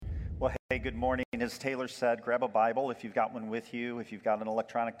Well, hey, good morning. As Taylor said, grab a Bible if you've got one with you, if you've got an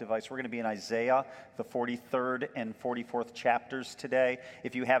electronic device. We're going to be in Isaiah, the 43rd and 44th chapters today.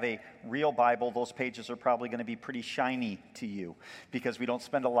 If you have a real Bible, those pages are probably going to be pretty shiny to you because we don't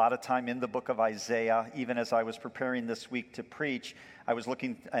spend a lot of time in the book of Isaiah. Even as I was preparing this week to preach, I was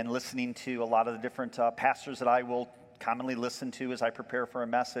looking and listening to a lot of the different pastors that I will commonly listen to as I prepare for a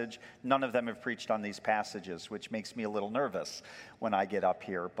message. None of them have preached on these passages, which makes me a little nervous when I get up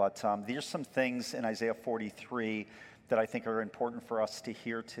here. But there's some things in Isaiah 43 that I think are important for us to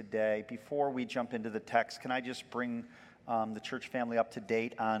hear today. Before we jump into the text, can I just bring the church family up to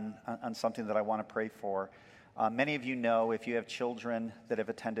date on something that I want to pray for? Many of you know, if you have children that have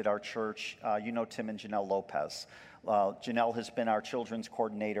attended our church, you know Tim and Janelle Lopez. Janelle has been our children's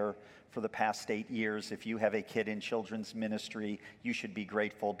coordinator for the past 8 years. If you have a kid in children's ministry, you should be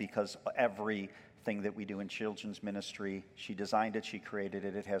grateful because everything that we do in children's ministry, she designed it, she created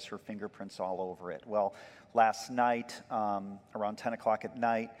it, it has her fingerprints all over it. Well, last night, around 10 o'clock at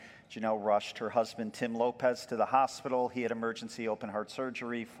night, Janelle rushed her husband, Tim Lopez, to the hospital. He had emergency open heart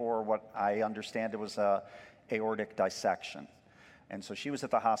surgery for what I understand it was a aortic dissection. And so she was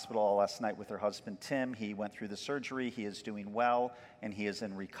at the hospital last night with her husband, Tim. He went through the surgery. He is doing well, and he is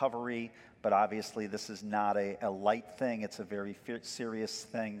in recovery. But obviously, this is not a light thing. It's a very serious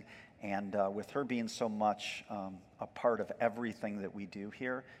thing. And with her being so much a part of everything that we do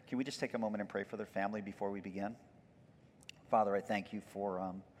here, can we just take a moment and pray for their family before we begin? Father, I thank you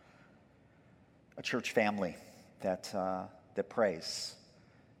for a church family that prays.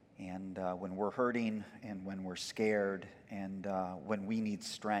 And when we're hurting and when we're scared and when we need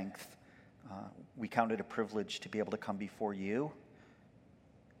strength, we count it a privilege to be able to come before you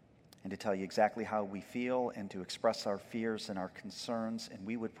and to tell you exactly how we feel and to express our fears and our concerns. And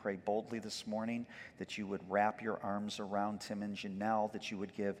we would pray boldly this morning that you would wrap your arms around Tim and Janelle, that you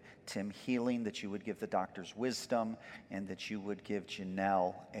would give Tim healing, that you would give the doctors wisdom, and that you would give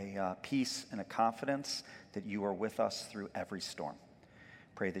Janelle a peace and a confidence that you are with us through every storm.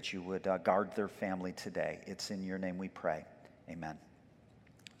 Pray that you would guard their family today. It's in your name we pray. Amen.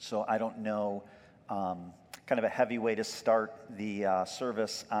 So I don't know, kind of a heavy way to start the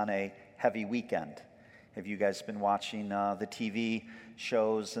service on a heavy weekend. Have you guys been watching the TV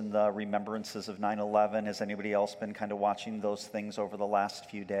shows and the remembrances of 9/11? Has anybody else been kind of watching those things over the last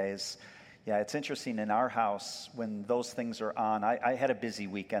few days? Yeah, it's interesting. In our house, when those things are on, I had a busy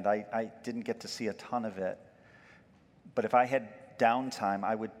weekend. I didn't get to see a ton of it. But if I had downtime,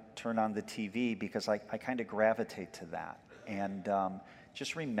 I would turn on the TV because I kind of gravitate to that. And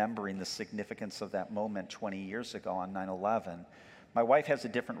just remembering the significance of that moment 20 years ago on 9/11, my wife has a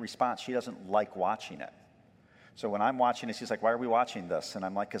different response. She doesn't like watching it. So when I'm watching it, she's like, why are we watching this? And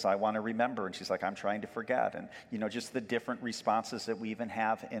I'm like, because I want to remember. And she's like, I'm trying to forget. And, just the different responses that we even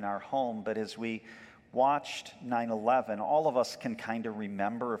have in our home. But as we watched 9/11, all of us can kind of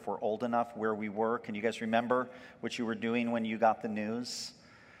remember, if we're old enough, where we were. Can you guys remember what you were doing when you got the news?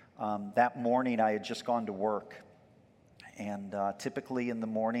 That morning, I had just gone to work. And typically in the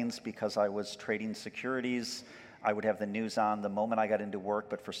mornings, because I was trading securities, I would have the news on the moment I got into work.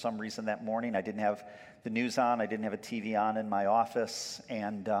 But for some reason that morning, I didn't have the news on. I didn't have a TV on in my office.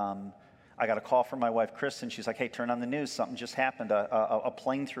 And I got a call from my wife, Kristen. She's like, hey, turn on the news. Something just happened. A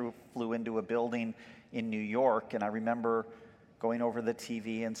plane flew into a building in New York. And I remember going over the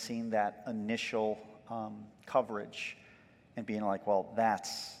TV and seeing that initial coverage and being like, well,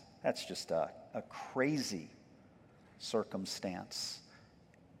 that's just a crazy circumstance.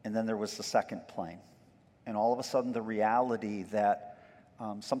 And then there was the second plane. And all of a sudden, the reality that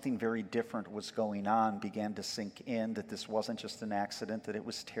something very different was going on began to sink in, that this wasn't just an accident, that it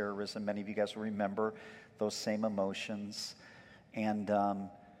was terrorism. Many of you guys will remember those same emotions. And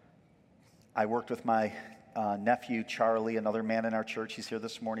I worked with my nephew, Charlie, another man in our church. He's here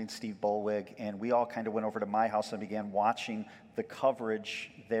this morning, Steve Bolwig. And we all kind of went over to my house and began watching the coverage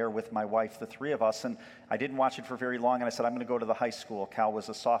there with my wife, the three of us. And I didn't watch it for very long. And I said, I'm going to go to the high school. Cal was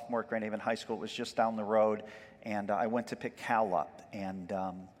a sophomore at Grand Haven High School. It was just down the road. And I went to pick Cal up. And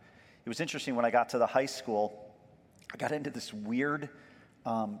it was interesting, when I got to the high school, I got into this weird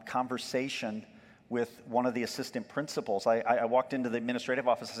conversation with one of the assistant principals. I walked into the administrative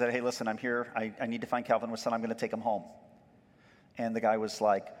office. I said, hey, listen, I'm here. I need to find Calvin Wisson. I'm going to take him home. And the guy was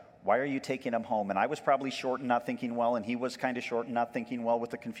like, why are you taking him home? And I was probably short and not thinking well, and he was kind of short and not thinking well with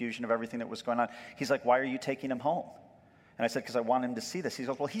the confusion of everything that was going on. He's like, why are you taking him home? And I said, because I want him to see this. He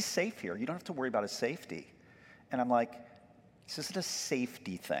goes, well, he's safe here. You don't have to worry about his safety. And I'm like, this isn't a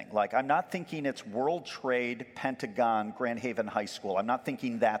safety thing. Like, I'm not thinking it's World Trade, Pentagon, Grand Haven High School. I'm not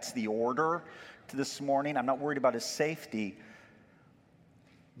thinking that's the order to this morning. I'm not worried about his safety.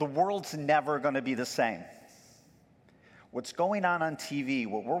 The world's never going to be the same. What's going on TV,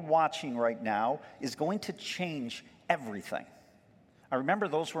 what we're watching right now, is going to change everything. I remember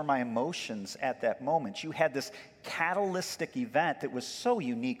those were my emotions at that moment. You had this catalytic event that was so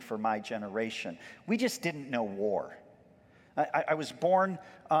unique for my generation. We just didn't know war. I was born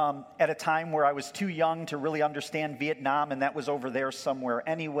at a time where I was too young to really understand Vietnam, and that was over there somewhere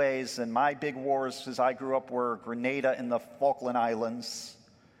anyways. And my big wars as I grew up were Grenada and the Falkland Islands,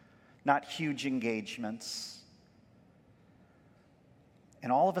 not huge engagements.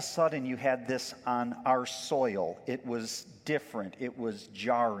 And all of a sudden, you had this on our soil. It was different. It was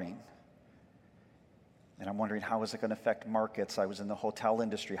jarring. And I'm wondering, how is it going to affect markets? I was in the hotel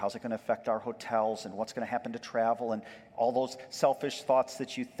industry. How's it going to affect our hotels? And what's going to happen to travel? And all those selfish thoughts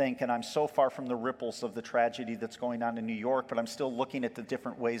that you think. And I'm so far from the ripples of the tragedy that's going on in New York, but I'm still looking at the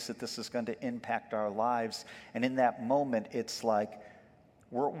different ways that this is going to impact our lives. And in that moment, it's like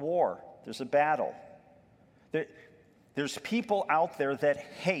we're at war. There's a battle. There's people out there that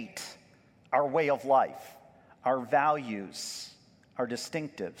hate our way of life, our values, our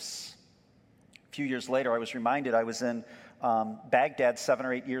distinctives. A few years later, I was reminded I was in Baghdad 7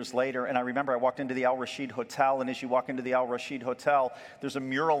 or 8 years later, and I remember I walked into the Al Rashid Hotel, and as you walk into the Al Rashid Hotel, there's a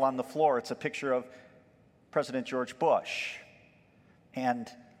mural on the floor. It's a picture of President George Bush. And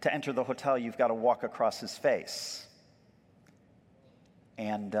to enter the hotel, you've got to walk across his face.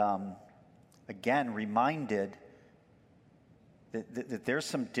 And again, reminded that there's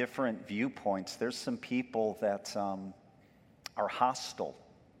some different viewpoints. There's some people that are hostile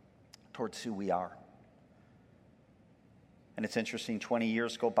towards who we are. And it's interesting, 20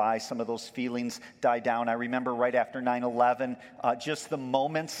 years go by, some of those feelings die down. I remember right after 9/11, just the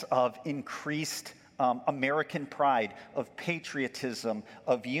moments of increased American pride, of patriotism,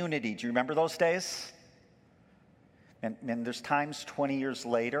 of unity. Do you remember those days? And there's times 20 years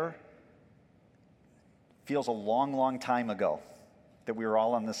later, feels a long, long time ago that we were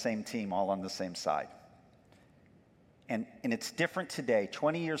all on the same team, all on the same side. And it's different today.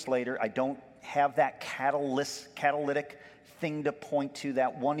 20 years later, I don't have that catalytic thing to point to,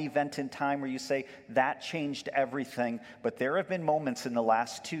 that one event in time where you say, that changed everything. But there have been moments in the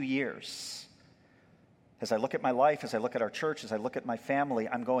last 2 years, as I look at my life, as I look at our church, as I look at my family,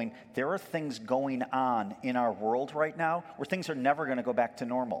 I'm going, there are things going on in our world right now where things are never going to go back to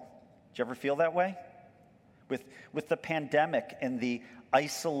normal. Do you ever feel that way? With the pandemic and the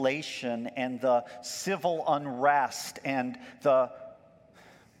isolation and the civil unrest and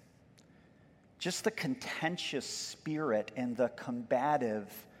just the contentious spirit and the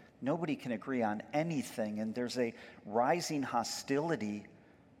combative, nobody can agree on anything. And there's a rising hostility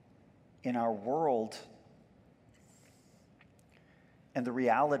in our world. And the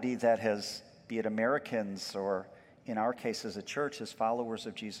reality that has, be it Americans or in our case as a church, as followers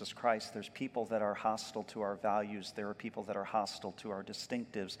of Jesus Christ, there's people that are hostile to our values. There are people that are hostile to our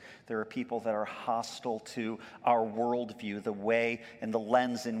distinctives. There are people that are hostile to our worldview, the way and the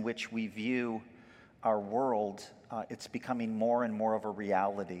lens in which we view our world. It's becoming more and more of a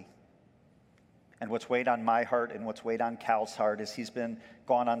reality. And what's weighed on my heart and what's weighed on Cal's heart is he's been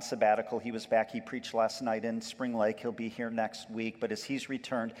gone on sabbatical. He was back. He preached last night in Spring Lake. He'll be here next week. But as he's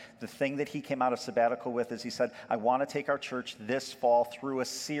returned, the thing that he came out of sabbatical with is he said, I want to take our church this fall through a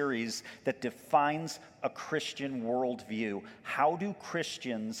series that defines a Christian worldview. How do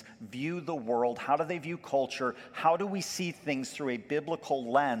Christians view the world? How do they view culture? How do we see things through a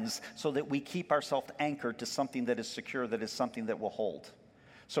biblical lens so that we keep ourselves anchored to something that is secure, that is something that will hold?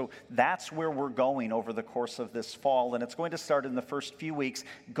 So that's where we're going over the course of this fall. And it's going to start in the first few weeks,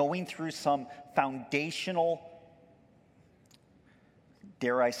 going through some foundational,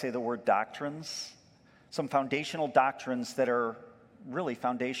 dare I say the word doctrines? Some foundational doctrines that are really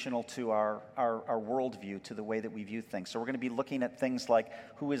foundational to our worldview, to the way that we view things. So we're going to be looking at things like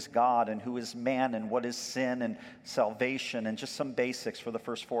who is God and who is man and what is sin and salvation and just some basics for the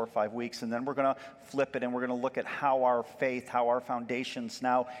first 4 or 5 weeks. And then we're going to flip it and we're going to look at how our faith, how our foundations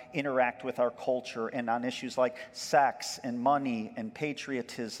now interact with our culture and on issues like sex and money and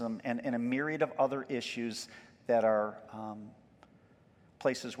patriotism and a myriad of other issues that are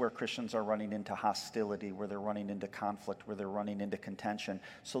places where Christians are running into hostility, where they're running into conflict, where they're running into contention.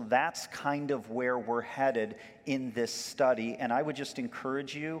 So that's kind of where we're headed in this study. And I would just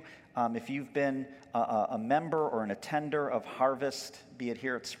encourage you, if you've been a member or an attender of Harvest, be it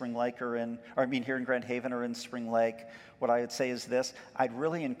here at Spring Lake here in Grand Haven or in Spring Lake, what I would say is this: I'd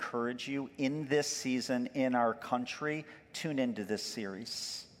really encourage you in this season in our country, tune into this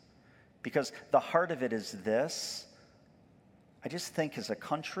series. Because the heart of it is this: I just think as a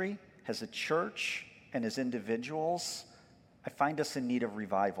country, as a church, and as individuals, I find us in need of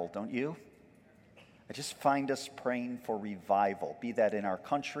revival, don't you? I just find us praying for revival, be that in our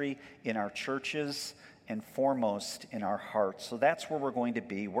country, in our churches, and foremost in our hearts. So that's where we're going to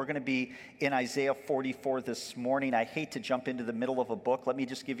be. We're going to be in Isaiah 44 this morning. I hate to jump into the middle of a book. Let me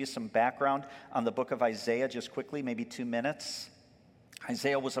just give you some background on the book of Isaiah just quickly, maybe 2 minutes.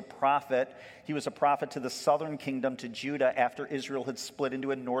 Isaiah was a prophet. He was a prophet to the southern kingdom, to Judah, after Israel had split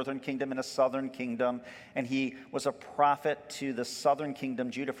into a northern kingdom and a southern kingdom. And he was a prophet to the southern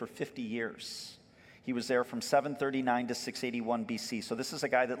kingdom, Judah, for 50 years. He was there from 739 to 681 BC. So this is a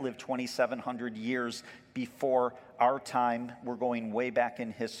guy that lived 2,700 years before our time. We're going way back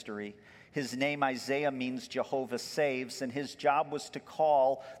in history. His name, Isaiah, means Jehovah saves, and his job was to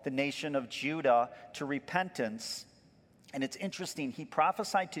call the nation of Judah to repentance. And it's interesting, he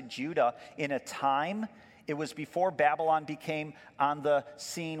prophesied to Judah in a time, it was before Babylon became on the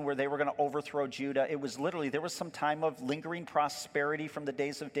scene where they were going to overthrow Judah. It was literally, there was some time of lingering prosperity from the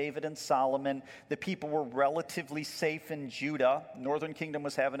days of David and Solomon. The people were relatively safe in Judah. Northern kingdom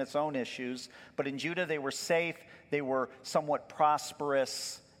was having its own issues. But in Judah, they were safe, they were somewhat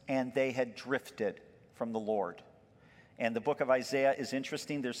prosperous, and they had drifted from the Lord. And the book of Isaiah is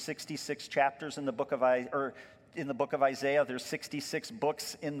interesting. There's 66 chapters in the book of Isaiah. There's 66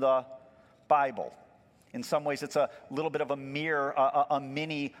 books in the Bible. In some ways, it's a little bit of a mirror, a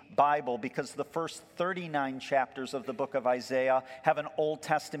mini Bible, because the first 39 chapters of the book of Isaiah have an Old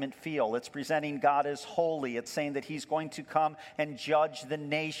Testament feel. It's presenting God as holy. It's saying that he's going to come and judge the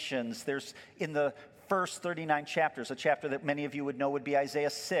nations. There's, in the first 39 chapters, a chapter that many of you would know would be Isaiah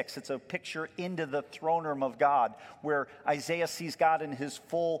 6. It's a picture into the throne room of God, where Isaiah sees God in his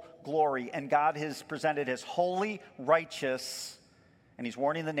full glory, and God is presented as holy, righteous, and he's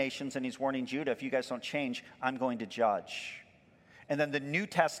warning the nations, and he's warning Judah, if you guys don't change, I'm going to judge. And then the New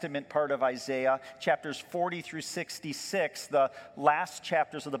Testament part of Isaiah, chapters 40 through 66, the last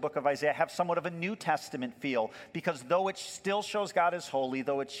chapters of the book of Isaiah, have somewhat of a New Testament feel, because though it still shows God as holy,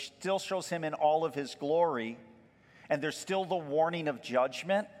 though it still shows him in all of his glory, and there's still the warning of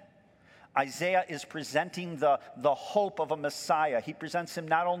judgment, Isaiah is presenting the hope of a Messiah. He presents him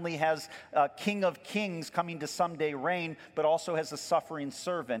not only as a King of Kings coming to someday reign, but also as a suffering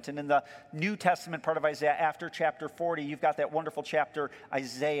servant. And in the New Testament part of Isaiah, after chapter 40, you've got that wonderful chapter,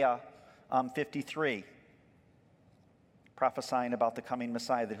 Isaiah 53, prophesying about the coming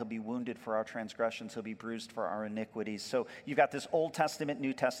Messiah, that he'll be wounded for our transgressions, he'll be bruised for our iniquities. So you've got this Old Testament,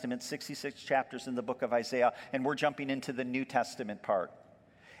 New Testament, 66 chapters in the book of Isaiah, and we're jumping into the New Testament part.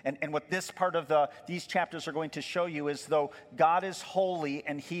 And what this part of these chapters are going to show you is, though God is holy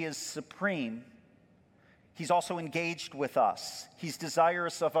and he is supreme, he's also engaged with us. He's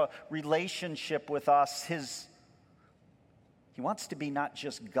desirous of a relationship with us. He wants to be not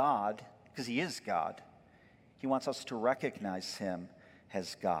just God, because he is God. He wants us to recognize him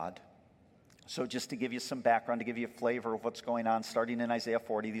as God. So just to give you some background, to give you a flavor of what's going on, starting in Isaiah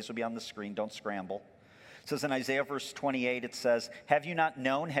 40, these will be on the screen, don't scramble. It says in Isaiah verse 28, it says, "Have you not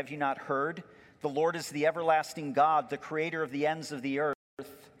known, have you not heard? The Lord is the everlasting God, the creator of the ends of the earth.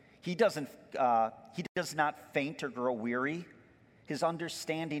 He does not faint or grow weary. His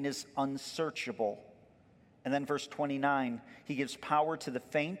understanding is unsearchable." And then verse 29, he gives power to the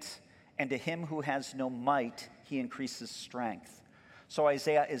faint, and to him who has no might, he increases strength. So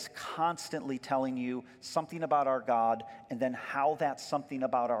Isaiah is constantly telling you something about our God, and then how that something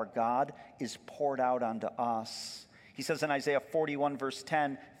about our God is poured out onto us. He says in Isaiah 41, verse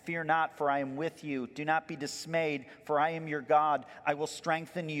 10, "Fear not, for I am with you. Do not be dismayed, for I am your God. I will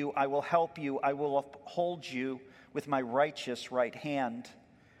strengthen you. I will help you. I will uphold you with my righteous right hand."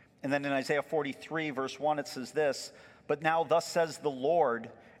 And then in Isaiah 43, verse 1, it says this, "But now thus says the Lord,"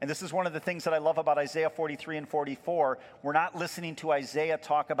 and this is one of the things that I love about Isaiah 43 and 44. We're not listening to Isaiah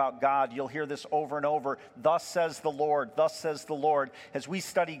talk about God. You'll hear this over and over. Thus says the Lord, thus says the Lord. As we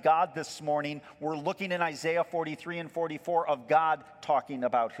study God this morning, we're looking in Isaiah 43 and 44 of God talking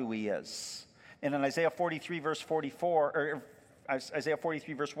about who he is. And in Isaiah 43 verse 1,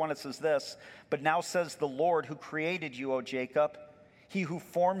 it says this, "But now says the Lord who created you, O Jacob, he who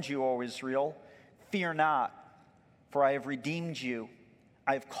formed you, O Israel, fear not, for I have redeemed you.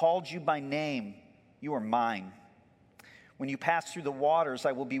 I have called you by name. You are mine. When you pass through the waters,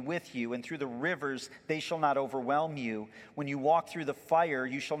 I will be with you, and through the rivers, they shall not overwhelm you. When you walk through the fire,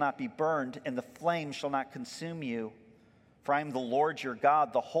 you shall not be burned, and the flame shall not consume you. For I am the Lord your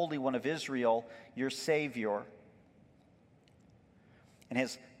God, the Holy One of Israel, your Savior." And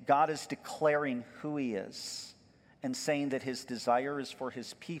as God is declaring who he is, and saying that his desire is for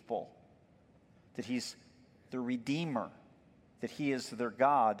his people, that he's the Redeemer, that he is their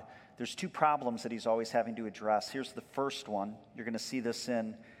God, there's two problems that he's always having to address. Here's the first one. You're going to see this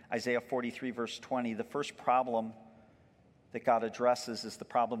in Isaiah 43, verse 20. The first problem that God addresses is the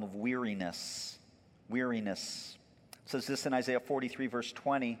problem of weariness. Weariness. It says this in Isaiah 43, verse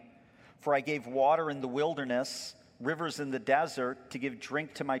 20. For I gave water in the wilderness, rivers in the desert, to give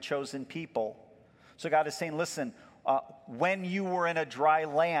drink to my chosen people. So God is saying, listen, when you were in a dry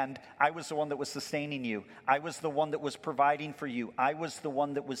land, I was the one that was sustaining you. I was the one that was providing for you. I was the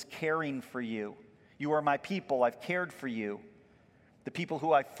one that was caring for you. You are my people. I've cared for you. The people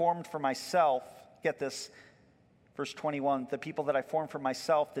who I formed for myself, get this, verse 21, the people that I formed for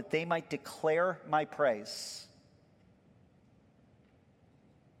myself, that they might declare my praise.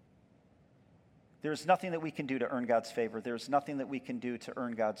 There's nothing that we can do to earn God's favor. There's nothing that we can do to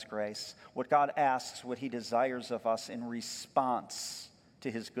earn God's grace. What God asks, what he desires of us in response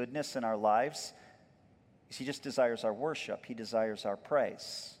to his goodness in our lives, is he just desires our worship. He desires our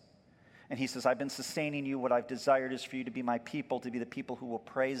praise. And he says, I've been sustaining you. What I've desired is for you to be my people, to be the people who will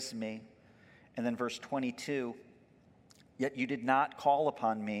praise me. And then verse 22, yet you did not call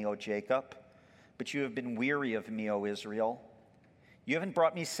upon me, O Jacob, but you have been weary of me, O Israel. You haven't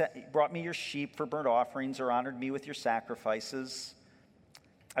brought me your sheep for burnt offerings or honored me with your sacrifices.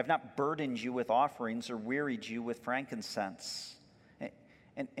 I've not burdened you with offerings or wearied you with frankincense.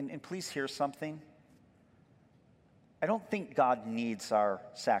 And please hear something. I don't think God needs our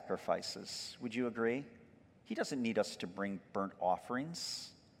sacrifices. Would you agree? He doesn't need us to bring burnt offerings.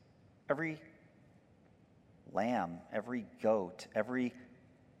 Every lamb, every goat, every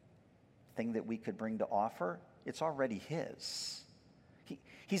thing that we could bring to offer, it's already his.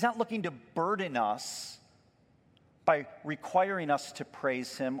 He's not looking to burden us by requiring us to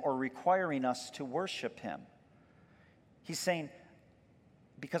praise him or requiring us to worship him. He's saying,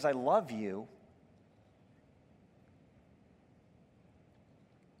 because I love you,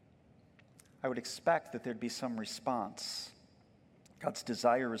 I would expect that there'd be some response. God's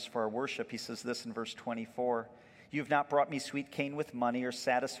desire is for our worship. He says this in verse 24, you have not brought me sweet cane with money or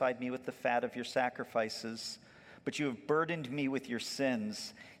satisfied me with the fat of your sacrifices, but you have burdened me with your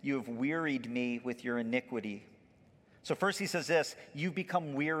sins. You have wearied me with your iniquity. So first he says this, you've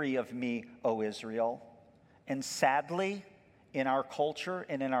become weary of me, O Israel. And sadly, in our culture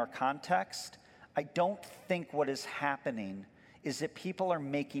and in our context, I don't think what is happening is that people are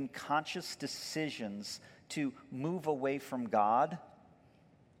making conscious decisions to move away from God.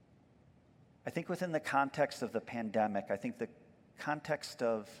 I think within the context of the pandemic, I think the context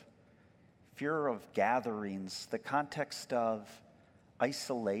of fear of gatherings, the context of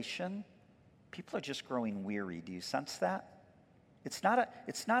isolation, people are just growing weary. Do you sense that? It's not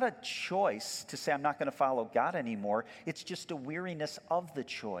a choice to say I'm not going to follow God anymore. It's just a weariness of the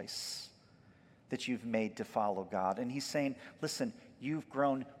choice that you've made to follow God. And he's saying, listen, you've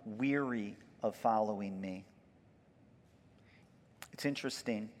grown weary of following me. It's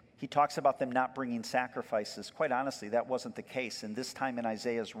interesting. He talks about them not bringing sacrifices. Quite honestly, that wasn't the case. In this time in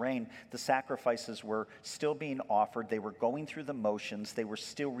Isaiah's reign, the sacrifices were still being offered. They were going through the motions. They were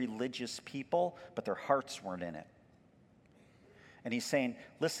still religious people, but their hearts weren't in it. And he's saying,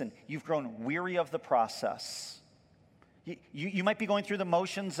 listen, you've grown weary of the process. You might be going through the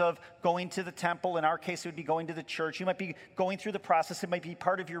motions of going to the temple. In our case, it would be going to the church. You might be going through the process. It might be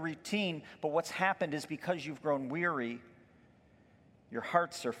part of your routine. But what's happened is because you've grown weary, your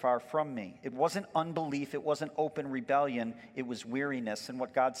hearts are far from me. It wasn't unbelief. It wasn't open rebellion. It was weariness. And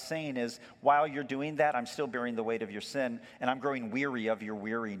what God's saying is, while you're doing that, I'm still bearing the weight of your sin, and I'm growing weary of your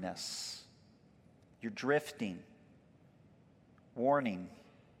weariness. You're drifting. Warning.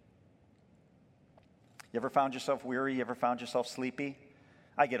 You ever found yourself weary? You ever found yourself sleepy?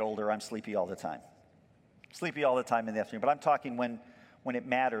 I get older, I'm sleepy all the time. Sleepy all the time in the afternoon. But I'm talking when it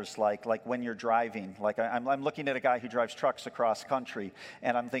matters, like when you're driving. Like I'm looking at a guy who drives trucks across country,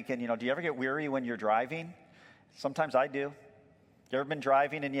 and I'm thinking, do you ever get weary when you're driving? Sometimes I do. You ever been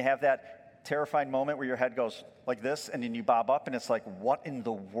driving and you have that terrifying moment where your head goes like this, and then you bob up, and it's like, what in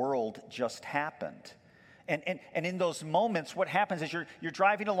the world just happened? And in those moments, what happens is you're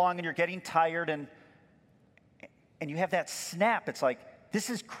driving along and you're getting tired, and you have that snap. It's like, this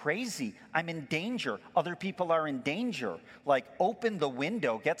is crazy. I'm in danger. Other people are in danger. Like, open the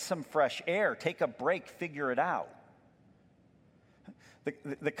window, get some fresh air, take a break, figure it out.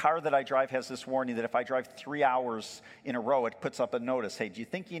 The car that I drive has this warning that if I drive 3 hours in a row, it puts up a notice. Hey, do you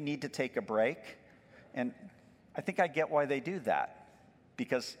think you need to take a break? And I think I get why they do that.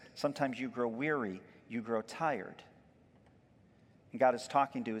 Because sometimes you grow weary, you grow tired. And God is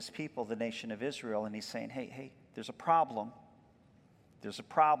talking to his people, the nation of Israel, and he's saying, hey, there's a problem. There's a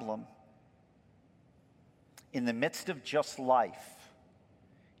problem. In the midst of just life,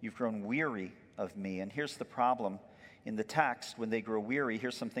 You've grown weary of me. And here's the problem in the text. When they grow weary,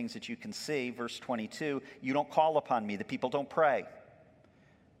 here's some things that you can see. Verse 22, you don't call upon me. The people don't pray.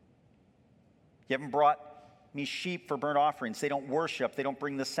 You haven't brought me sheep for burnt offerings. They don't worship. They don't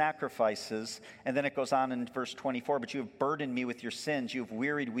bring the sacrifices. And then it goes on in verse 24, but you have burdened me with your sins. You have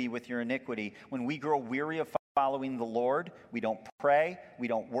wearied me with your iniquity. When we grow weary of following the Lord, we don't pray, we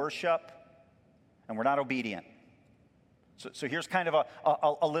don't worship, and we're not obedient. So here's kind of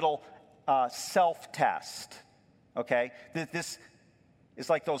a little self-test, okay? This is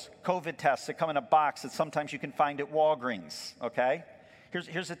like those COVID tests that come in a box that sometimes you can find at Walgreens, okay?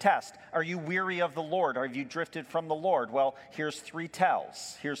 Here's a test. Are you weary of the Lord? Or have you drifted from the Lord? Well, here's 3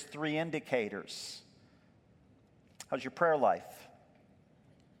 tells. Here's 3 indicators. How's your prayer life?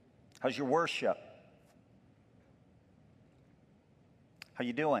 How's your worship? How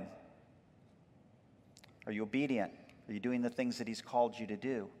you doing? Are you obedient? Are you doing the things that he's called you to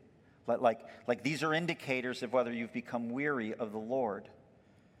do? Like these are indicators of whether you've become weary of the Lord.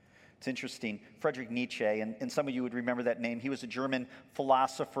 It's interesting. Friedrich Nietzsche, and some of you would remember that name. He was a German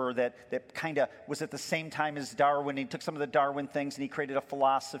philosopher that kind of was at the same time as Darwin. He took some of the Darwin things and he created a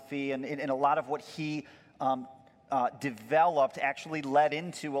philosophy. And a lot of what he developed actually led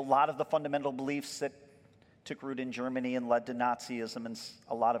into a lot of the fundamental beliefs that took root in Germany and led to Nazism and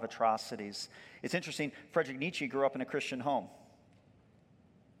a lot of atrocities. It's interesting. Friedrich Nietzsche grew up in a Christian home.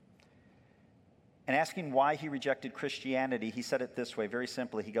 And asking why he rejected Christianity, he said it this way, very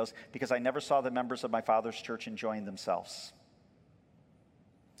simply. He goes, because I never saw the members of my father's church enjoying themselves.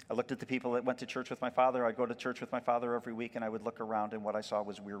 I looked at the people that went to church with my father. I'd go to church with my father every week, and I would look around, and what I saw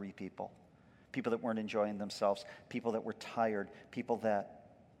was weary people. People that weren't enjoying themselves, people that were tired, people that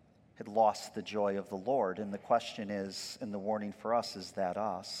had lost the joy of the Lord. And the question is, and the warning for us, is that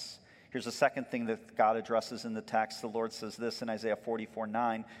us? Here's the second thing that God addresses in the text. The Lord says this in Isaiah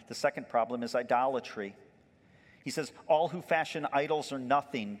 44:9. The second problem is idolatry. He says, all who fashion idols are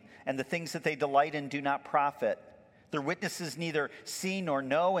nothing, and the things that they delight in do not profit. Their witnesses neither see nor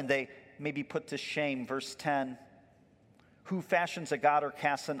know, and they may be put to shame. Verse 10, who fashions a god or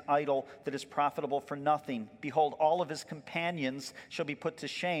casts an idol that is profitable for nothing? Behold, all of his companions shall be put to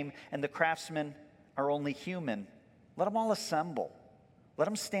shame, and the craftsmen are only human. Let them all assemble. Let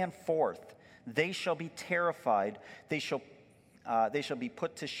them stand forth. They shall be terrified. They shall be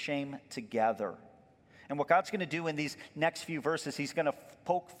put to shame together. And what God's going to do in these next few verses, he's going to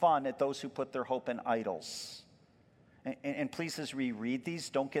poke fun at those who put their hope in idols. And please, as we read these,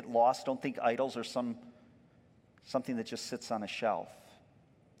 don't get lost. Don't think idols are something that just sits on a shelf.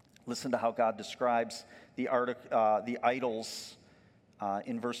 Listen to how God describes the idols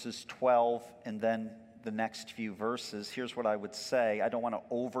in verses 12 and then the next few verses. Here's what I would say. I don't want to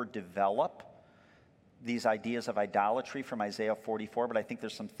overdevelop these ideas of idolatry from Isaiah 44, but I think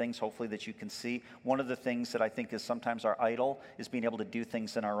there's some things hopefully that you can see. One of the things that I think is sometimes our idol is being able to do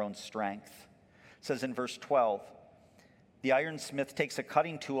things in our own strength. It says in verse 12, the ironsmith takes a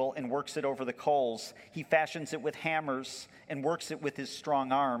cutting tool and works it over the coals. He fashions it with hammers and works it with his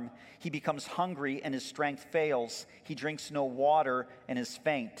strong arm. He becomes hungry and his strength fails. He drinks no water and is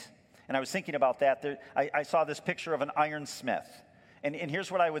faint. And I was thinking about that. I saw this picture of an ironsmith. And here's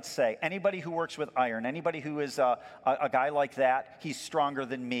what I would say. Anybody who works with iron, anybody who is a guy like that, he's stronger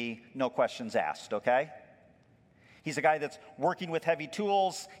than me, no questions asked, okay? He's a guy that's working with heavy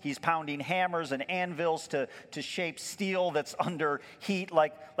tools. He's pounding hammers and anvils to shape steel that's under heat.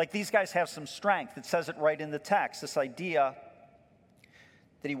 Like these guys have some strength. It says it right in the text, this idea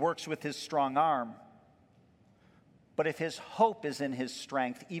that he works with his strong arm. But if his hope is in his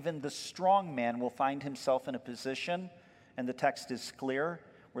strength, even the strong man will find himself in a position, and the text is clear,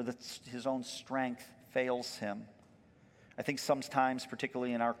 where his own strength fails him. I think sometimes,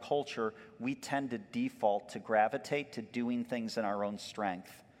 particularly in our culture, we tend to default to gravitate to doing things in our own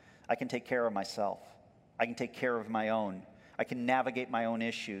strength. I can take care of myself. I can take care of my own. I can navigate my own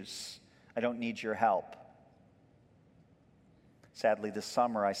issues. I don't need your help. Sadly, this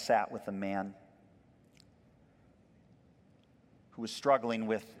summer I sat with a man who was struggling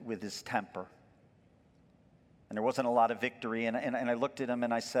with his temper. And there wasn't a lot of victory. And I looked at him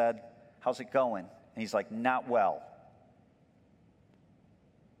and I said, how's it going? And he's like, not well.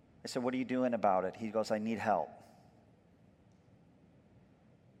 I said, what are you doing about it? He goes, I need help.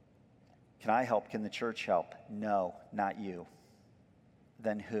 Can I help? Can the church help? No, not you.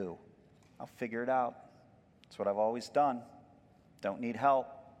 Then who? I'll figure it out. That's what I've always done. Don't need help.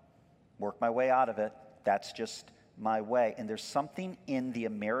 Work my way out of it. That's just my way. And there's something in the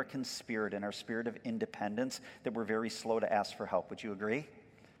American spirit, in our spirit of independence, that we're very slow to ask for help. Would you agree?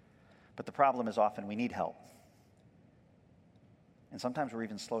 But the problem is often we need help. And sometimes we're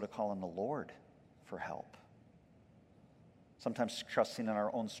even slow to call on the Lord for help. Sometimes trusting in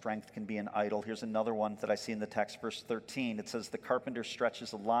our own strength can be an idol. Here's another one that I see in the text, verse 13. It says, the carpenter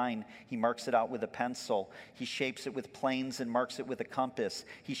stretches a line. He marks it out with a pencil. He shapes it with planes and marks it with a compass.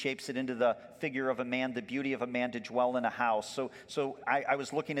 He shapes it into the figure of a man, the beauty of a man to dwell in a house. So I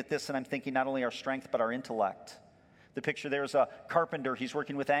was looking at this and I'm thinking not only our strength, but our intellect. The picture there is a carpenter. He's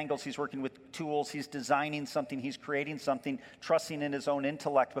working with angles. He's working with tools. He's designing something. He's creating something, trusting in his own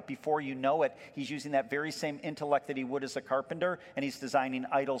intellect. But before you know it, he's using that very same intellect that he would as a carpenter, and he's designing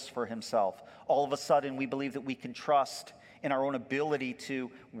idols for himself. All of a sudden, we believe that we can trust in our own ability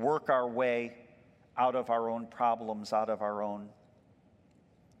to work our way out of our own problems, out of our own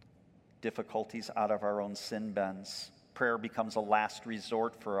difficulties, out of our own sin bends. Prayer becomes a last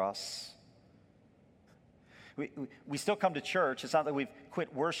resort for us. We still come to church. It's not that we've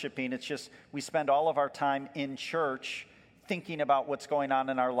quit worshiping. It's just we spend all of our time in church thinking about what's going on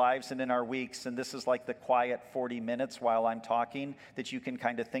in our lives and in our weeks. And this is like the quiet 40 minutes while I'm talking that you can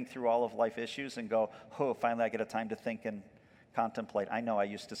kind of think through all of life issues and go, oh, finally I get a time to think and contemplate. I know I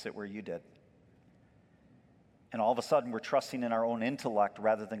used to sit where you did. And all of a sudden we're trusting in our own intellect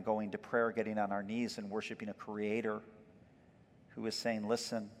rather than going to prayer, getting on our knees and worshiping a creator who is saying,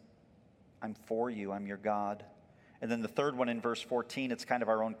 listen, I'm for you. I'm your God. And then the third one in verse 14, it's kind of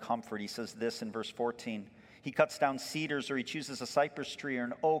our own comfort. He says this in verse 14. He cuts down cedars, or he chooses a cypress tree or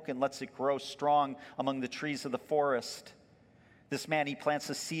an oak and lets it grow strong among the trees of the forest. This man, he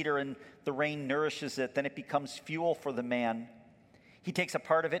plants a cedar and the rain nourishes it. Then it becomes fuel for the man. He takes a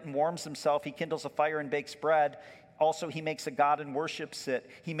part of it and warms himself. He kindles a fire and bakes bread. Also, he makes a god and worships it.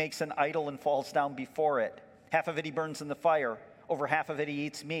 He makes an idol and falls down before it. Half of it he burns in the fire. Over half of it he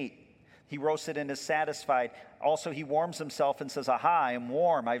eats meat. He roasts it and is satisfied. Also, he warms himself and says, aha, I am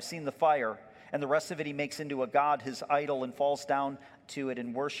warm. I've seen the fire. And the rest of it he makes into a god, his idol, and falls down to it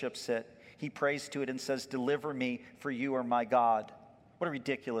and worships it. He prays to it and says, deliver me, for you are my God. What a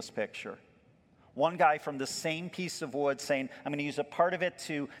ridiculous picture. One guy from the same piece of wood saying, I'm going to use a part of it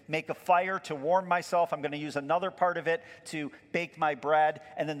to make a fire to warm myself. I'm going to use another part of it to bake my bread.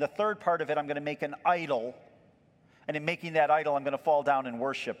 And then the third part of it, I'm going to make an idol. And in making that idol, I'm going to fall down and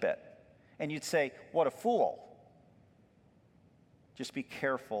worship it. And you'd say, what a fool. Just be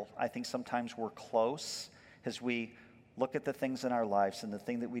careful. I think sometimes we're close as we look at the things in our lives, and the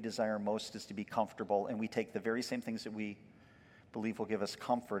thing that we desire most is to be comfortable, and we take the very same things that we believe will give us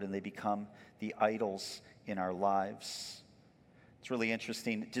comfort, and they become the idols in our lives. It's really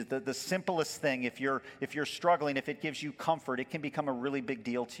interesting. The simplest thing, if you're struggling, if it gives you comfort, it can become a really big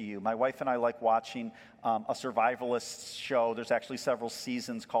deal to you. My wife and I like watching a survivalist show. There's actually several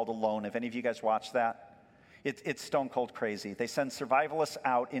seasons called Alone. Have any of you guys watched that? It's stone cold crazy. They send survivalists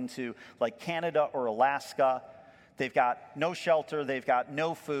out into like Canada or Alaska. They've got no shelter. They've got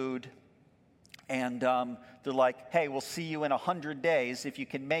no food. And they're like, hey, we'll see you in 100 days if you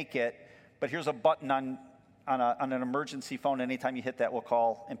can make it. But here's a button on an emergency phone. Anytime you hit that, we'll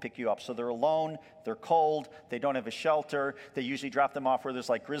call and pick you up. So they're alone, they're cold, they don't have a shelter. They usually drop them off where there's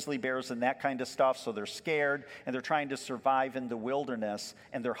like grizzly bears and that kind of stuff, so they're scared, and they're trying to survive in the wilderness,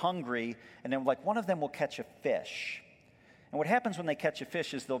 and they're hungry, and then like one of them will catch a fish. And what happens when they catch a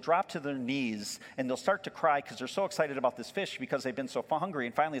fish is they'll drop to their knees, and they'll start to cry because they're so excited about this fish because they've been so hungry,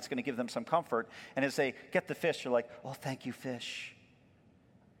 and finally it's going to give them some comfort. And as they get the fish, they're like, oh, thank you, fish.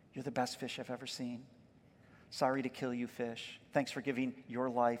 You're the best fish I've ever seen. Sorry to kill you, fish. Thanks for giving your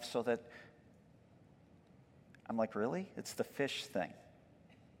life so that... I'm like, really? It's the fish thing.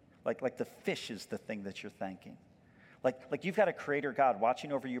 Like the fish is the thing that you're thanking. Like you've got a creator God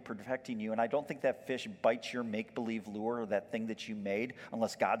watching over you, protecting you, and I don't think that fish bites your make-believe lure or that thing that you made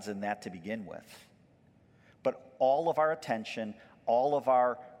unless God's in that to begin with. But all of our attention, all of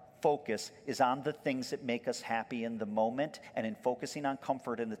our focus is on the things that make us happy in the moment, and in focusing on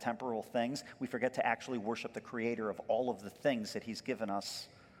comfort in the temporal things, we forget to actually worship the creator of all of the things that he's given us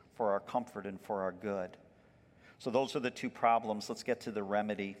for our comfort and for our good. So those are the two problems. Let's get to the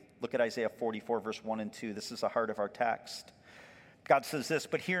remedy. Look at Isaiah 44, verse 1 and 2. This is the heart of our text. God says this,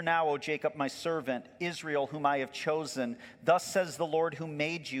 but hear now, O Jacob, my servant, Israel, whom I have chosen. Thus says the Lord who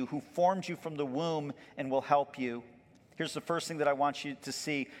made you, who formed you from the womb and will help you. Here's the first thing that I want you to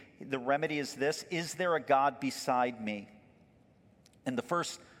see. The remedy is this: is there a God beside me? And the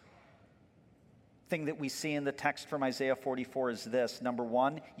first thing that we see in the text from Isaiah 44 is this. Number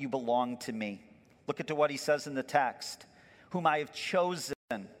one, you belong to me. Look at what he says in the text. Whom I have chosen.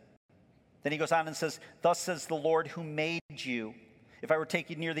 Then he goes on and says, thus says the Lord who made you. If I were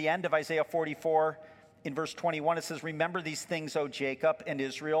taking near the end of Isaiah 44, in verse 21, it says, remember these things, O Jacob and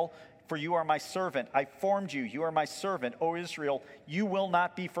Israel, For you are my servant. I formed you. You are my servant. O Israel, you will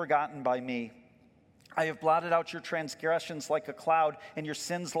not be forgotten by me. I have blotted out your transgressions like a cloud and your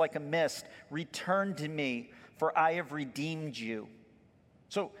sins like a mist. Return to me, for I have redeemed you.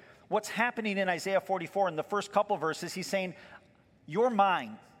 So what's happening in Isaiah 44 in the first couple verses, he's saying, you're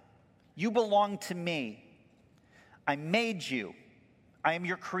mine. You belong to me. I made you. I am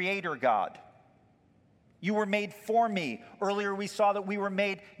your creator, God. You were made for me. Earlier we saw that we were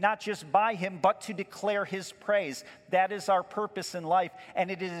made not just by him, but to declare his praise. That is our purpose in life. And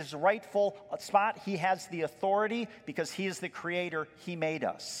it is his rightful spot. He has the authority because he is the creator. He made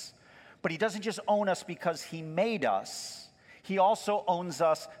us. But he doesn't just own us because he made us. He also owns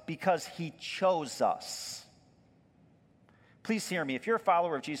us because he chose us. Please hear me. If you're a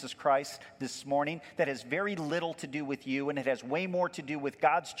follower of Jesus Christ this morning, that has very little to do with you, and it has way more to do with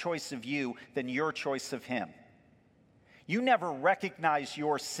God's choice of you than your choice of him. You never recognize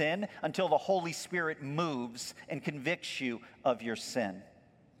your sin until the Holy Spirit moves and convicts you of your sin.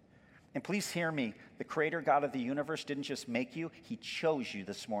 And please hear me. The Creator God of the universe didn't just make you, he chose you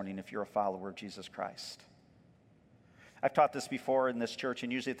this morning if you're a follower of Jesus Christ. I've taught this before in this church,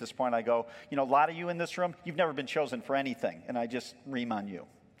 and usually at this point I go, a lot of you in this room, you've never been chosen for anything, and I just ream on you.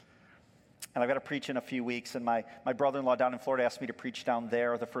 And I've got to preach in a few weeks, and my brother-in-law down in Florida asked me to preach down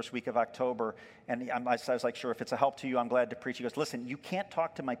there the first week of October, and I was like, sure, if it's a help to you, I'm glad to preach. He goes, listen, you can't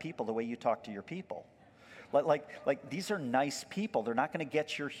talk to my people the way you talk to your people. Like these are nice people. They're not going to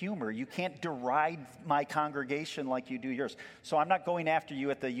get your humor. You can't deride my congregation like you do yours. So I'm not going after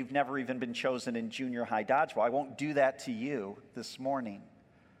you at you've never even been chosen in junior high dodgeball. I won't do that to you this morning.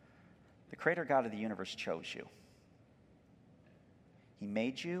 The Creator God of the universe chose you. He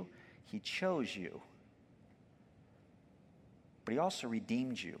made you. He chose you. But he also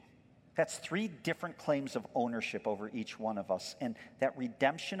redeemed you. That's three different claims of ownership over each one of us. And that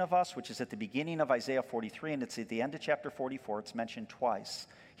redemption of us, which is at the beginning of Isaiah 43, and it's at the end of chapter 44, it's mentioned twice.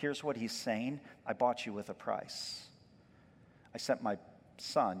 Here's what he's saying. I bought you with a price. I sent my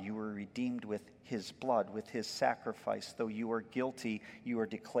son. You were redeemed with his blood, with his sacrifice. Though you are guilty, you are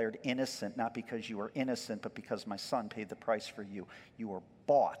declared innocent, not because you are innocent, but because my son paid the price for you. You were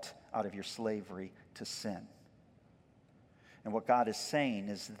bought out of your slavery to sin. And what God is saying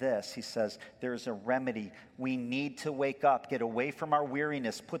is this. He says, there's a remedy. We need to wake up, get away from our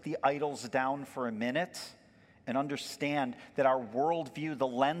weariness, put the idols down for a minute, and understand that our worldview, the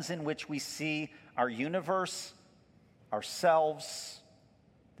lens in which we see our universe, ourselves,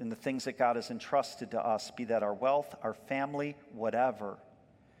 and the things that God has entrusted to us, be that our wealth, our family, whatever,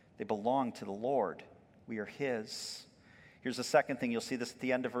 they belong to the Lord. We are his. Here's the second thing. You'll see this at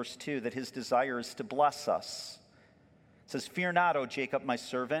the end of verse 2, that his desire is to bless us. It says, fear not, O Jacob, my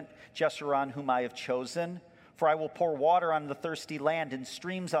servant, Jeshurun, whom I have chosen. For I will pour water on the thirsty land and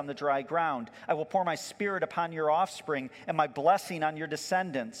streams on the dry ground. I will pour my spirit upon your offspring and my blessing on your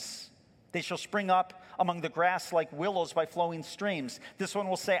descendants. They shall spring up among the grass like willows by flowing streams. This one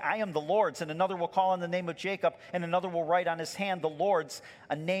will say, I am the Lord's, and another will call on the name of Jacob, and another will write on his hand the Lord's,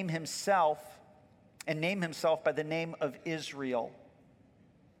 and name himself by the name of Israel.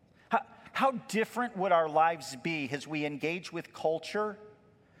 How different would our lives be as we engage with culture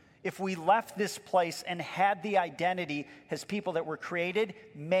if we left this place and had the identity as people that were created,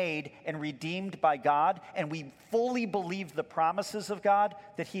 made, and redeemed by God, and we fully believe the promises of God,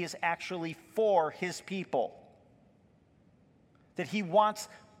 that he is actually for his people, that he wants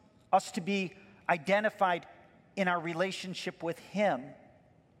us to be identified in our relationship with him.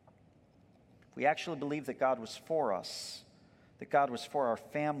 We actually believe that God was for us, that God was for our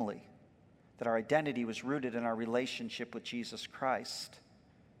family, that our identity was rooted in our relationship with Jesus Christ.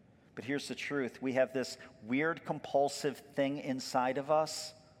 But here's the truth. We have this weird compulsive thing inside of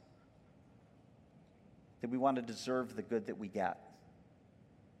us that we want to deserve the good that we get.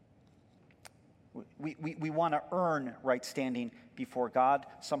 We want to earn right standing before God.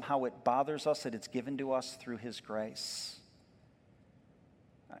 Somehow it bothers us that it's given to us through his grace.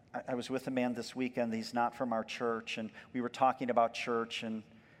 I was with a man this weekend. He's not from our church, and we were talking about church, and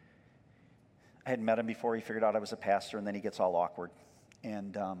I had met him before. He figured out I was a pastor, and then he gets all awkward.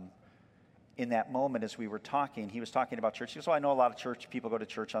 And in that moment, as we were talking, he was talking about church. He goes, I know a lot of church people go to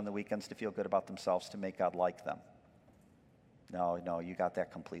church on the weekends to feel good about themselves, to make God like them. No, you got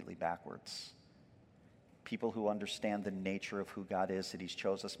that completely backwards. People who understand the nature of who God is, that he's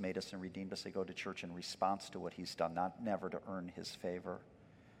chose us, made us, and redeemed us, they go to church in response to what he's done, never to earn his favor.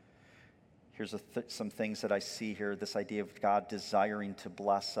 Here's some things that I see here, this idea of God desiring to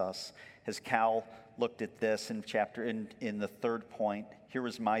bless us. As Cal looked at this in the third point. Here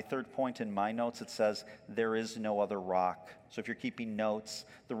was my third point in my notes. It says, there is no other rock. So if you're keeping notes,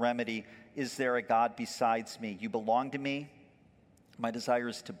 the remedy, is there a God besides me? You belong to me. My desire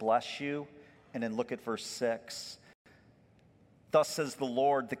is to bless you. And then look at verse 6. Thus says the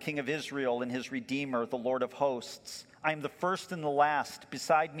Lord, the King of Israel and his Redeemer, the Lord of hosts. I am the first and the last.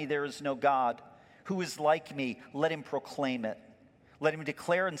 Beside me there is no God. Who is like me? Let him proclaim it. Let him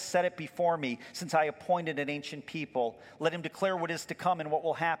declare and set it before me, since I appointed an ancient people. Let him declare what is to come and what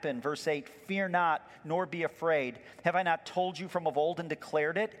will happen. Verse 8, fear not, nor be afraid. Have I not told you from of old and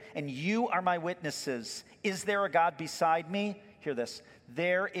declared it? And you are my witnesses. Is there a God beside me? Hear this.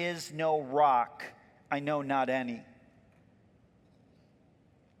 There is no rock. I know not any.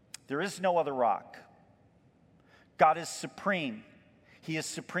 There is no other rock. God is supreme. He is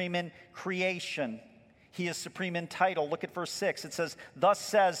supreme in creation. He is supreme in title. Look at verse 6. It says, thus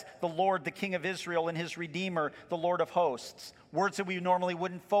says the Lord, the King of Israel and his Redeemer, the Lord of hosts. Words that we normally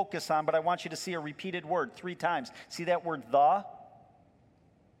wouldn't focus on, but I want you to see a repeated word 3 times. See that word, the?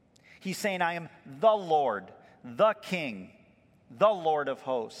 He's saying, I am the Lord, the King, the Lord of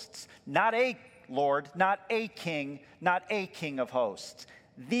hosts. Not a Lord, not a king, not a king of hosts.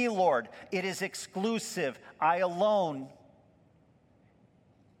 The Lord. It is exclusive. I alone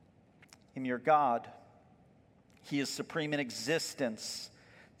am your God. He is supreme in existence.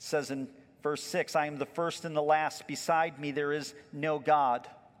 It says in verse 6, I am the first and the last. Beside me there is no God.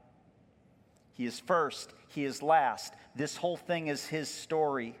 He is first. He is last. This whole thing is his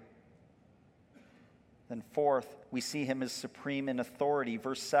story. Then fourth, we see him as supreme in authority.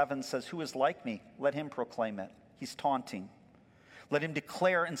 Verse 7 says, who is like me? Let him proclaim it. He's taunting. Let him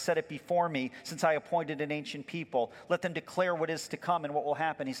declare and set it before me, since I appointed an ancient people. Let them declare what is to come and what will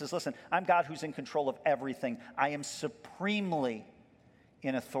happen. He says, listen, I'm God who's in control of everything. I am supremely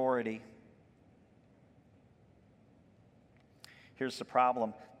in authority. Here's the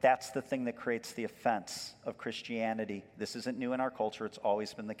problem. That's the thing that creates the offense of Christianity. This isn't new in our culture. It's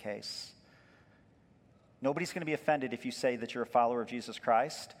always been the case. Nobody's going to be offended if you say that you're a follower of Jesus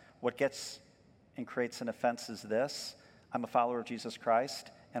Christ. What gets and creates an offense is this. I'm a follower of Jesus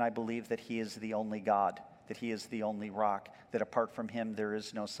Christ, and I believe that he is the only God, that he is the only rock, that apart from him there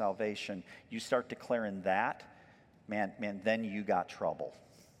is no salvation. You start declaring that, man, then you got trouble.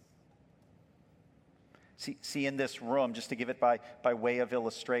 See, in this room, just to give it by way of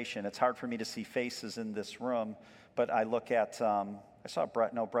illustration, it's hard for me to see faces in this room, but I look at, I saw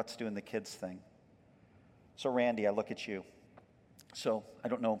Brett. No, Brett's doing the kids thing. So Randy, I look at you. So I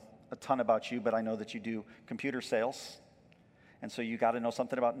don't know a ton about you, but I know that you do computer sales. And so you got to know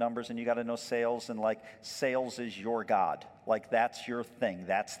something about numbers, and you got to know sales, and like sales is your God. Like that's your thing.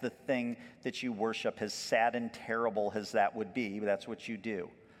 That's the thing that you worship, as sad and terrible as that would be, but that's what you do.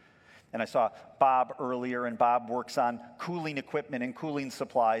 And I saw Bob earlier, and Bob works on cooling equipment and cooling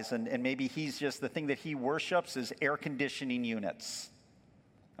supplies, and maybe he's just, the thing that he worships is air conditioning units.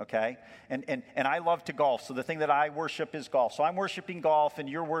 Okay? And I love to golf, so the thing that I worship is golf. So I'm worshiping golf, and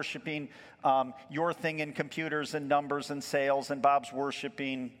you're worshiping your thing in computers and numbers and sales, and Bob's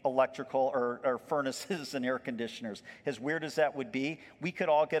worshiping electrical or furnaces and air conditioners. As weird as that would be, we could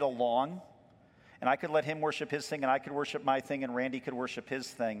all get along, and I could let him worship his thing, and I could worship my thing, and Randy could worship his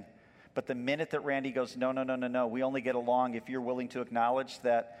thing. But the minute that Randy goes, no, we only get along if you're willing to acknowledge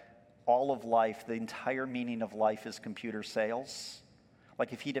that all of life, the entire meaning of life is computer sales.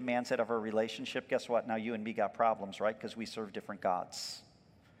 Like if he demands that of our relationship, guess what? Now you and me got problems, right? Because we serve different gods.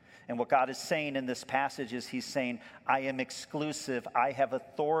 And what God is saying in this passage is he's saying, I am exclusive. I have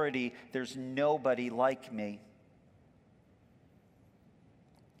authority. There's nobody like me.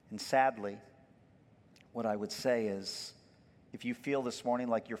 And sadly, what I would say is, if you feel this morning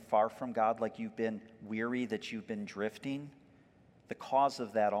like you're far from God, like you've been weary, that you've been drifting, the cause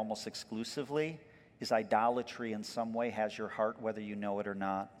of that almost exclusively is idolatry in some way has your heart, whether you know it or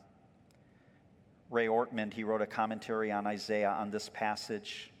not. Ray Ortman, he wrote a commentary on Isaiah on this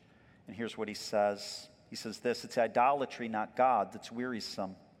passage, and here's what he says. He says this, it's idolatry, not God, that's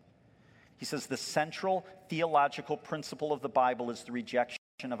wearisome. He says the central theological principle of the Bible is the rejection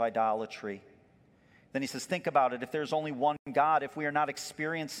of idolatry. Then he says, think about it. If there's only one God, if we are not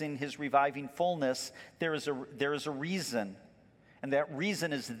experiencing his reviving fullness, there is a reason. And that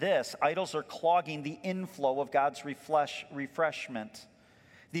reason is this: idols are clogging the inflow of God's refreshment.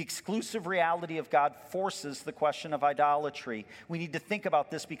 The exclusive reality of God forces the question of idolatry. We need to think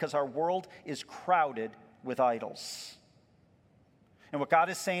about this because our world is crowded with idols. And what God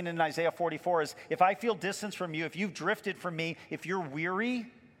is saying in Isaiah 44 is, if I feel distance from you, if you've drifted from me, if you're weary,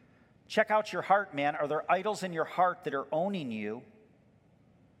 check out your heart, man. Are there idols in your heart that are owning you?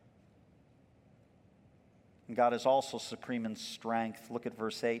 And God is also supreme in strength. Look at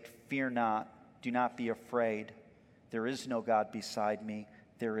verse 8. Fear not, do not be afraid. There is no God beside me.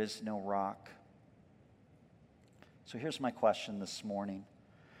 There is no rock. So here's my question this morning.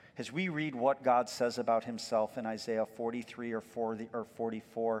 As we read what God says about himself in Isaiah 43 or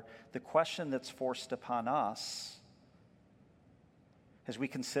 44, the question that's forced upon us as we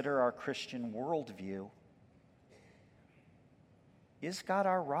consider our Christian worldview, is God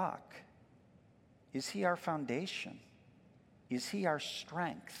our rock? Is he our foundation? Is he our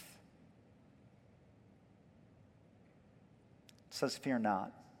strength? It says, fear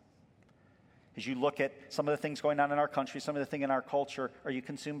not. As you look at some of the things going on in our country, some of the things in our culture, are you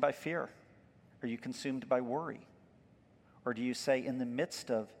consumed by fear? Are you consumed by worry? Or do you say, in the midst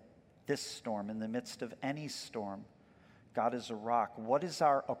of this storm, in the midst of any storm, God is a rock? What is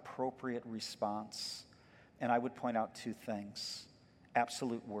our appropriate response? And I would point out two things.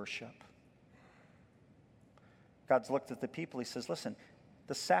 Absolute worship. God's looked at the people. He says, listen,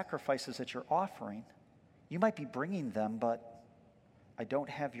 the sacrifices that you're offering, you might be bringing them, but I don't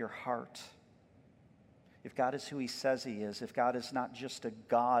have your heart. If God is who he says he is, if God is not just a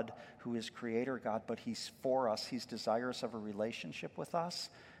God who is creator God, but he's for us, he's desirous of a relationship with us,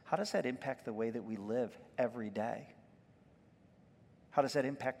 how does that impact the way that we live every day? How does that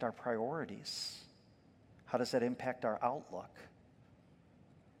impact our priorities? How does that impact our outlook?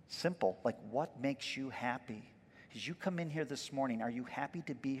 Simple, like what makes you happy? As you come in here this morning, are you happy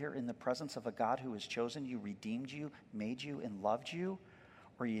to be here in the presence of a God who has chosen you, redeemed you, made you, and loved you?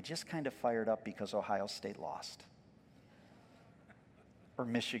 Or are you just kind of fired up because Ohio State lost? Or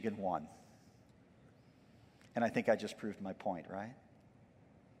Michigan won? And I think I just proved my point, right?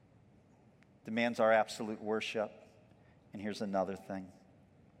 Demands our absolute worship. And here's another thing.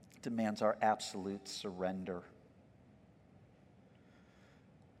 Demands our absolute surrender.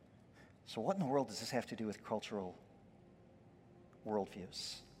 So what in the world does this have to do with cultural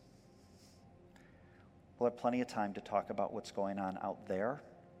worldviews? We'll have plenty of time to talk about what's going on out there.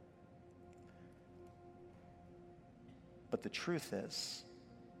 But the truth is,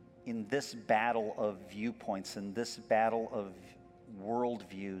 in this battle of viewpoints, in this battle of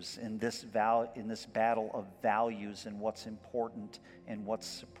worldviews, in this battle of values and what's important and what's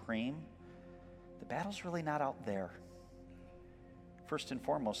supreme, the battle's really not out there. First and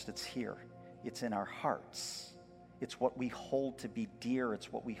foremost, it's here. It's in our hearts. It's what we hold to be dear.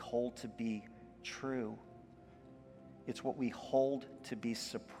 It's what we hold to be true. It's what we hold to be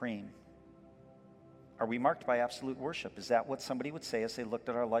supreme. Are we marked by absolute worship? Is that what somebody would say as they looked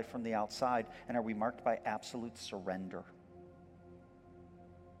at our life from the outside? And are we marked by absolute surrender?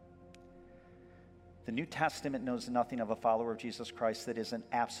 The New Testament knows nothing of a follower of Jesus Christ that isn't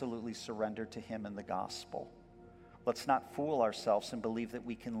absolutely surrendered to him in the gospel. Let's not fool ourselves and believe that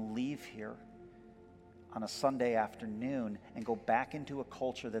we can leave here on a Sunday afternoon and go back into a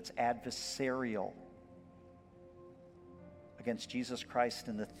culture that's adversarial against Jesus Christ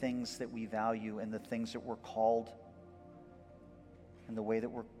and the things that we value and the things that we're called and the way that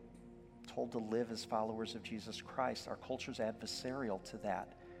we're told to live as followers of Jesus Christ. Our culture's adversarial to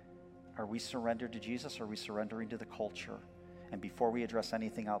that. Are we surrendered to Jesus or are we surrendering to the culture? And before we address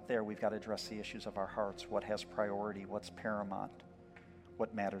anything out there, we've got to address the issues of our hearts. What has priority? What's paramount?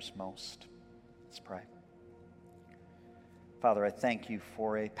 What matters most? Let's pray. Father, I thank you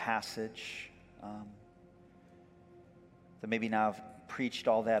for a passage that maybe not have preached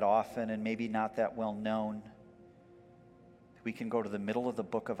all that often and maybe not that well known. We can go to the middle of the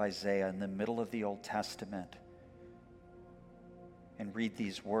book of Isaiah, in the middle of the Old Testament, and read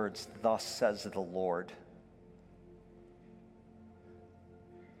these words, "Thus says the Lord."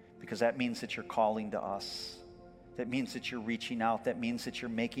 Because that means that you're calling to us. That means that you're reaching out. That means that you're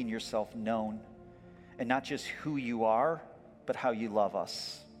making yourself known. And not just who you are, but how you love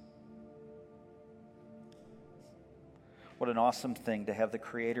us. What an awesome thing to have the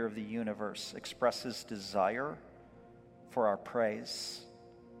creator of the universe express his desire for our praise.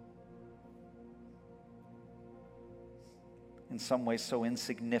 In some ways so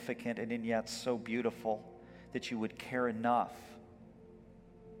insignificant and yet so beautiful that you would care enough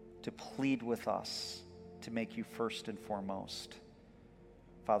to plead with us to make you first and foremost.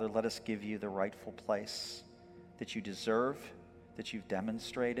 Father, let us give you the rightful place that you deserve, that you've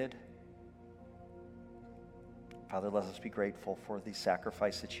demonstrated. Father, let us be grateful for the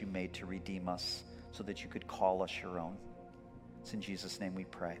sacrifice that you made to redeem us so that you could call us your own. It's in Jesus' name we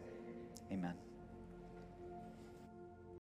pray. Amen.